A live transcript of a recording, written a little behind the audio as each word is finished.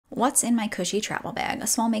What's in my Kusshi travel bag? A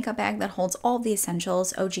small makeup bag that holds all of the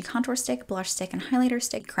essentials: OG contour stick, blush stick, and highlighter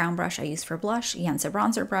stick, crown brush I use for blush, Yensa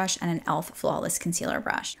bronzer brush, and an e.l.f. flawless concealer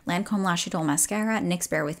brush. Lancome Lash Idole mascara, NYX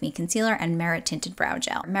Bare With Me concealer, and Merit tinted brow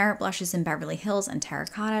gel. Merit blushes in Beverly Hills and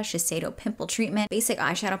Terracotta, Shiseido pimple treatment, basic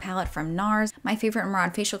eyeshadow palette from NARS, my favorite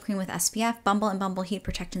Murad facial cream with SPF, Bumble and Bumble heat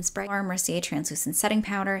protectant spray, Mercier translucent setting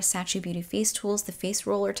powder, Sachi Beauty face tools, the face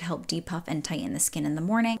roller to help depuff and tighten the skin in the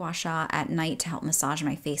morning, gua sha at night to help massage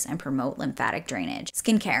my face and promote lymphatic drainage.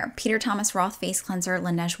 Skincare: Peter Thomas Roth face cleanser,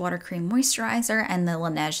 Laneige water cream moisturizer, and the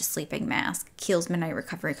Laneige sleeping mask, Kiehl's midnight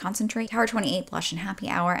recovery concentrate, Tower 28 blush and happy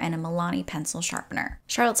hour, and a Milani pencil sharpener.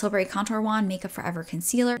 Charlotte Tilbury contour wand, Makeup Forever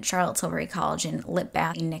concealer, Charlotte Tilbury collagen lip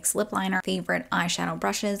bath, NYX lip liner, favorite eyeshadow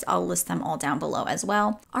brushes, I'll list them all down below as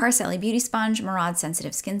well, Araceli beauty sponge, Murad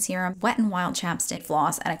sensitive skin serum, Wet n Wild chapstick,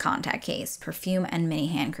 floss, and a contact case, perfume, and mini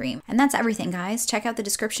hand cream. And that's everything, guys. Check out the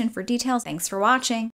description for details. Thanks for watching.